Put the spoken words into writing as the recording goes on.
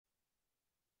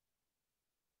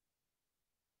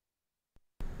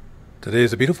Today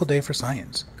is a beautiful day for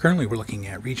science. Currently we're looking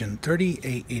at region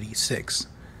 3886,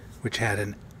 which had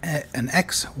an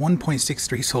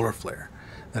X-1.63 solar flare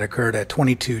that occurred at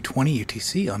 2220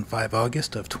 UTC on 5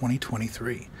 August of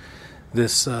 2023.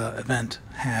 This event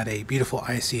had a beautiful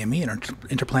ICME, an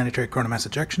interplanetary coronal mass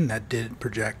ejection, that did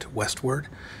project westward.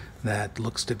 That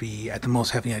looks to be at the most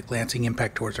having a glancing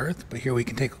impact towards Earth. But here we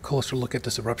can take a closer look at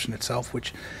this eruption itself,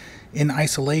 which in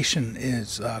isolation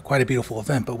is quite a beautiful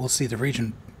event. But we'll see the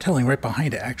region telling right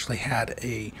behind it actually had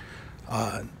a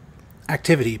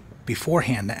activity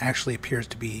beforehand that actually appears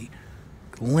to be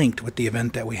linked with the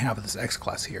event that we have of this X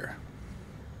class here.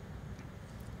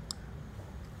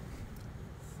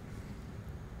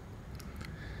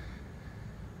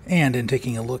 And in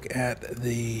taking a look at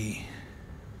the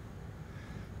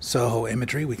SOHO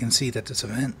imagery, we can see that this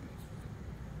event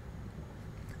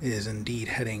is indeed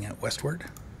heading westward.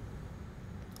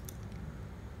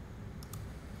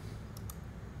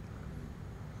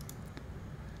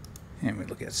 And we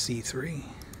look at C3.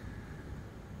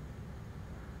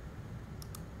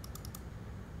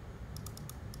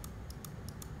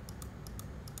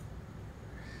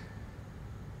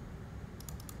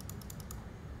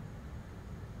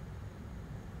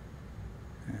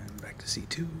 And back to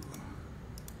C2.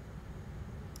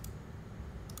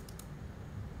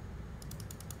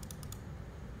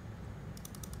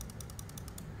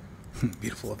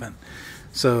 Beautiful event.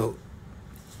 So,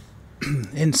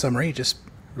 in summary, just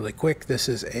really quick, this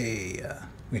is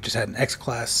we just had an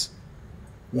X-class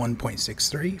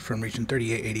 1.63 from region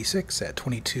 3886 at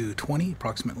 2220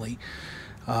 approximately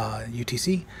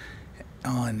UTC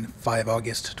on 5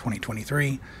 August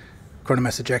 2023. Coronal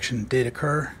mass ejection did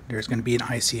occur. There's going to be an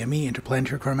ICME,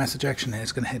 interplanetary coronal mass ejection, and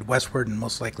it's going to head westward, and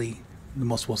most likely the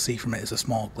most we'll see from it is a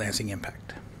small glancing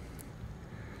impact.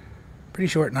 Pretty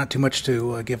short, not too much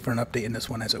to give for an update in this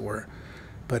one, as it were,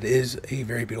 but it is a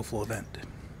very beautiful event.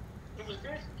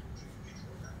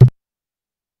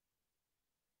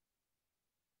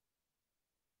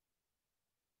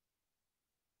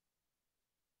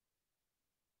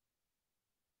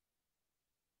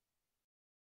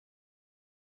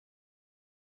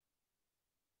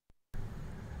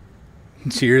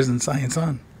 Cheers and science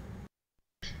on.